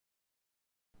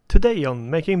Today on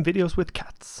Making Videos with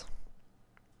Cats.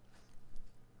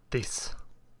 This.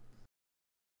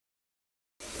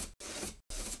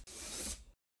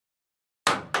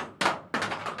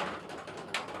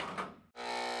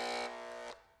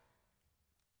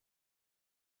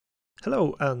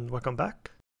 Hello and welcome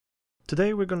back.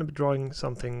 Today we're going to be drawing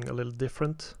something a little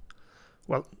different.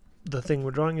 Well, the thing we're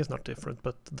drawing is not different,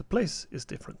 but the place is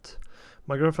different.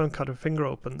 My girlfriend cut her finger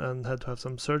open and had to have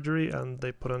some surgery, and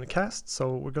they put on a cast,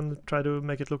 so we're going to try to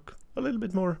make it look a little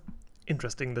bit more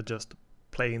interesting than just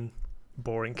plain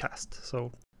boring cast.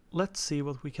 So let's see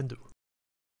what we can do.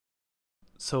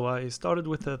 So I started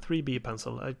with a 3B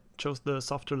pencil. I chose the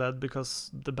softer lead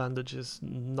because the bandage is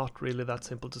not really that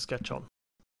simple to sketch on.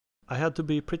 I had to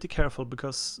be pretty careful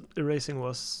because erasing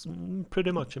was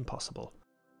pretty much impossible.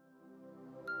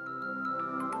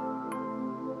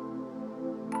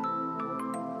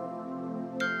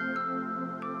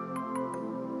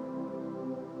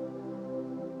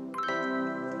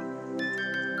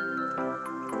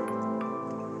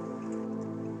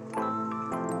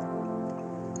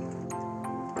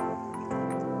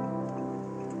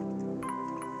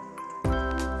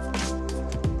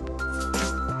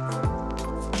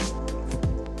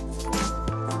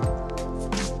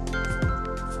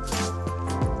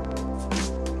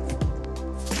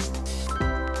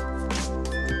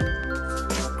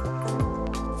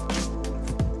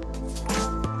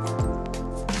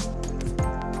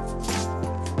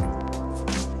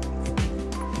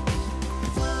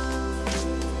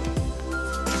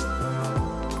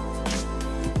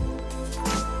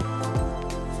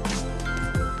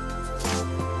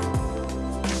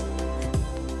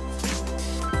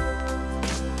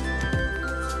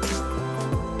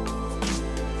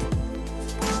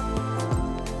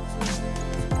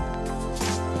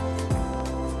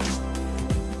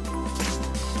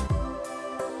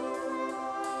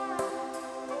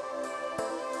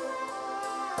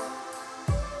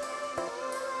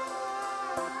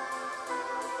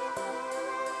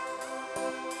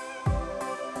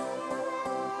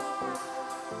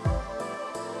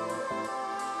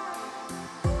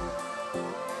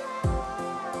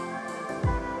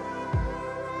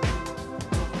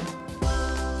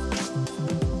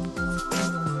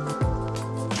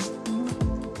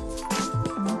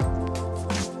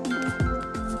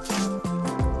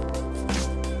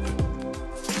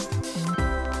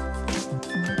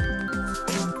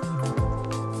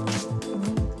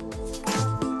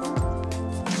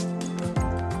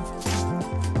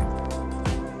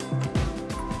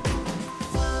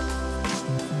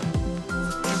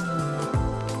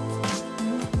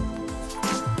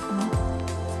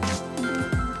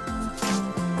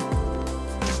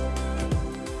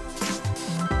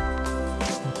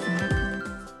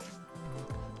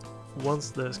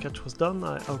 Once the sketch was done,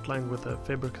 I outlined with a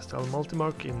Faber Castell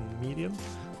Multimark in medium,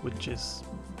 which is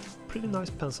pretty nice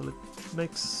pencil. It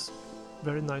makes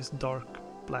very nice dark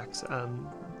blacks and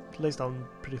lays down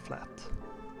pretty flat.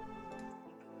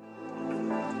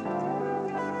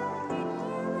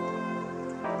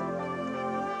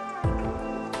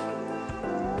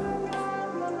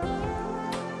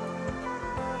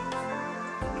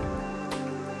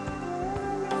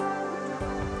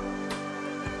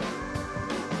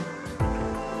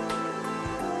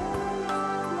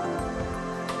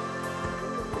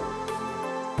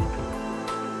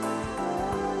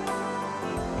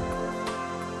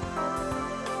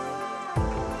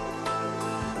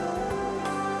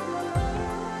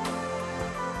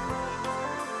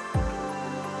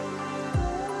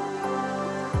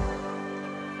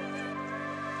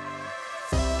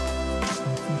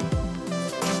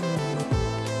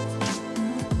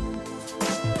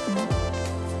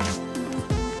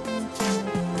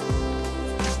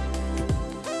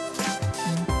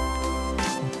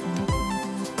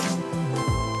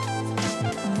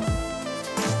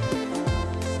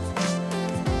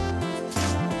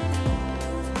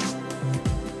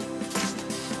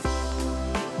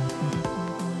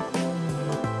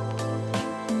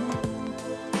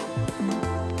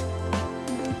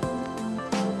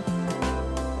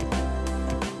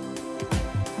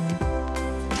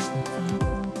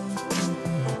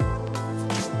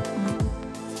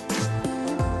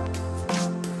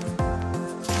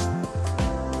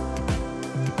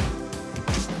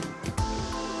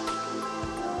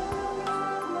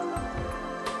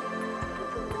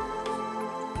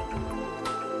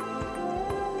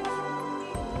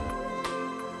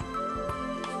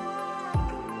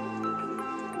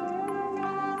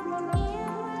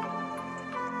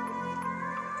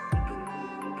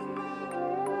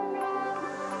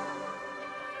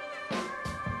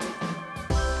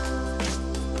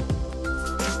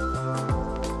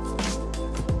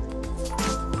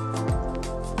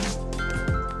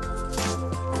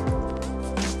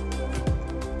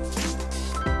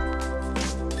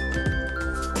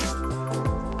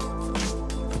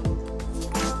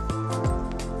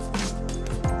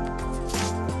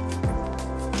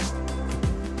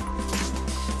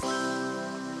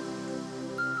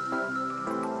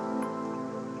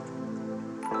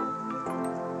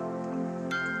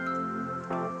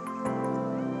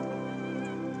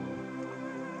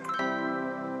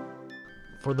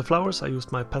 For the flowers I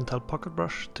used my Pentel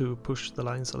PocketBrush to push the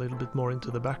lines a little bit more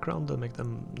into the background and make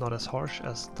them not as harsh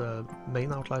as the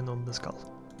main outline on the skull.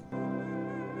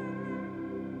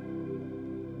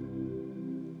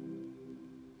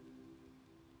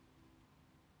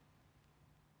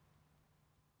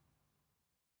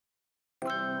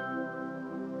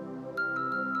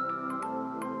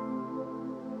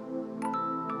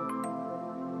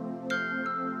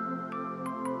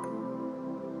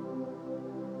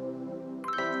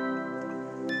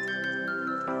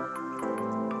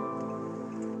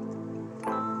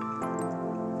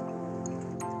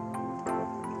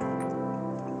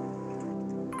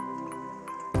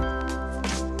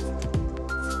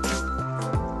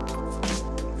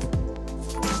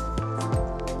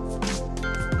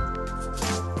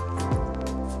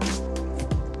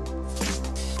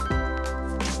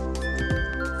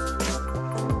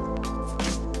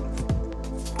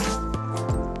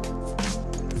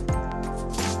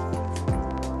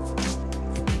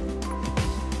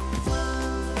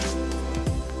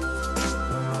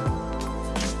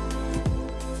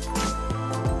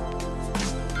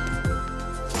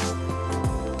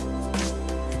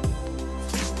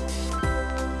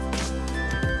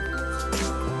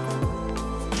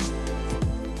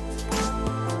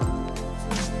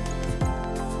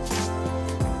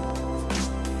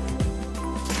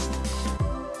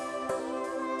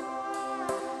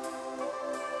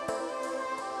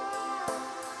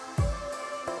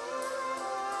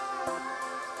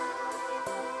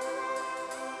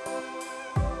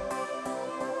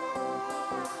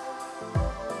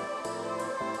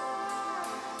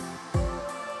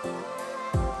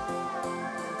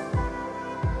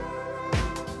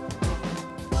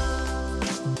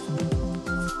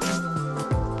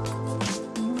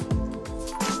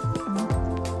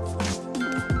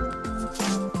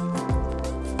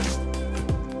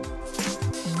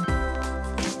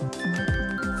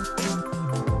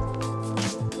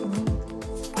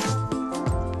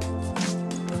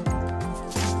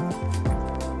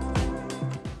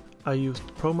 I used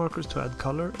Promarkers to add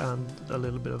color and a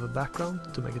little bit of a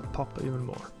background to make it pop even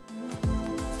more.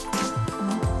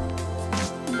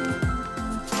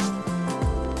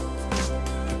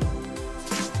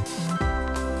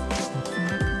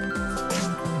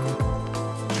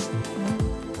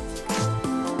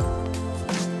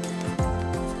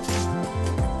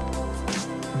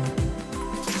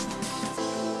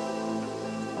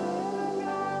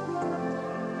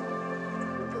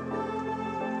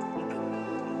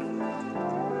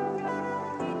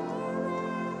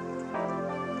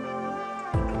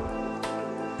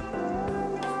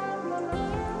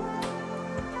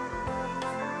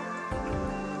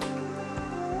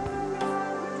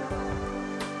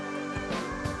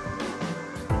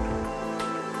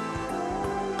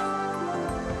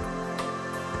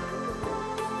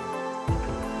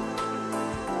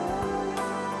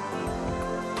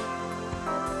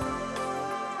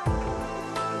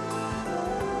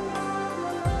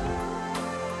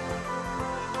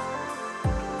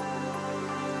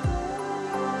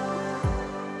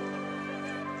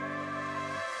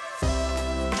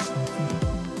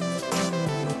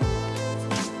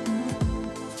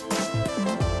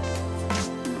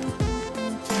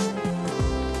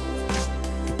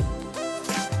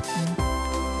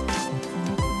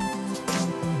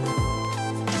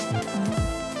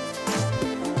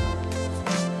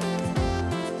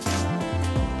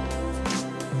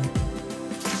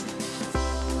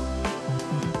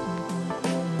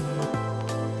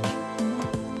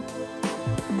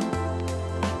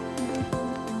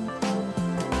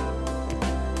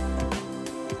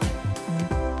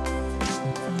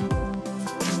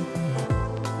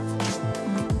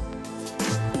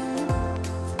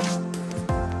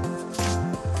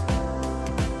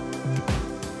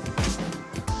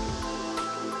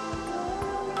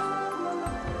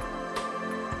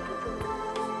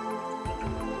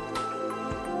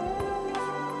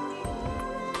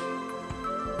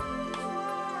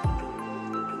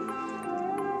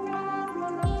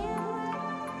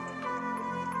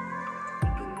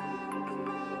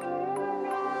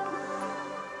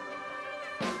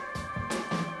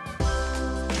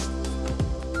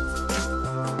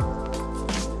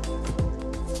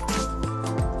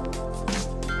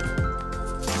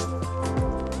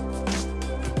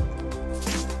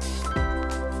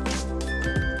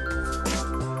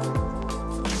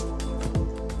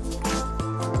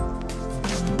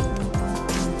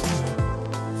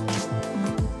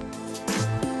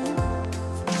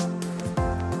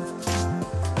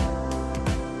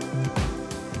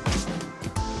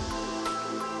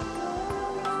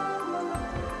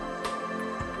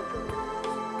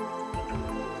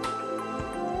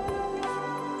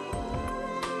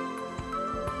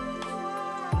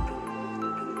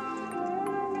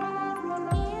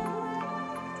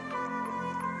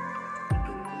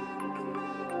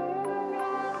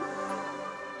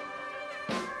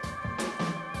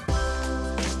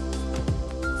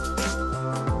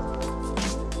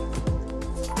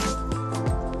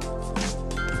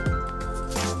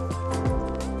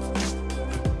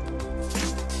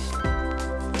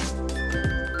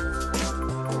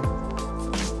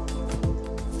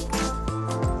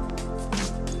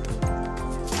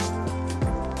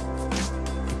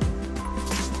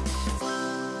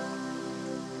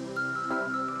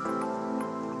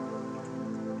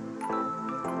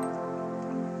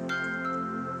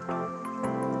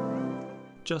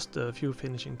 just a few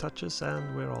finishing touches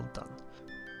and we're all done.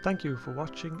 Thank you for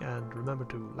watching, and remember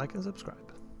to like and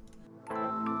subscribe.